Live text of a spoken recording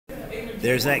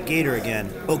There's that gator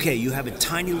again. Okay, you have a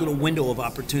tiny little window of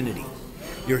opportunity.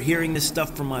 You're hearing this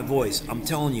stuff from my voice. I'm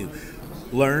telling you,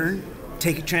 learn,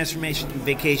 take a transformation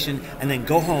vacation, and then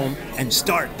go home and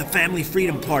start the Family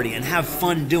Freedom Party and have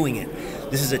fun doing it.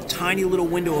 This is a tiny little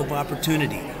window of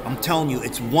opportunity. I'm telling you,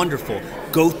 it's wonderful.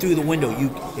 Go through the window.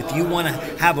 If you want to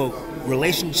have a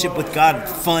relationship with God,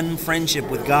 fun friendship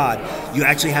with God, you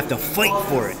actually have to fight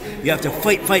for it. You have to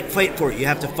fight for it. You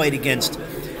have to fight against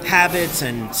habits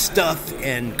and stuff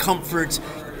and comforts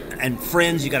and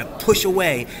friends. You got to push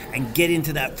away and get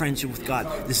into that friendship with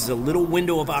God. This is a little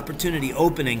window of opportunity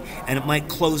opening, and it might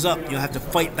close up. You'll have to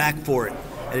fight back for it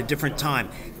at a different time.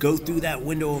 Go through that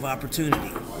window of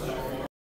opportunity.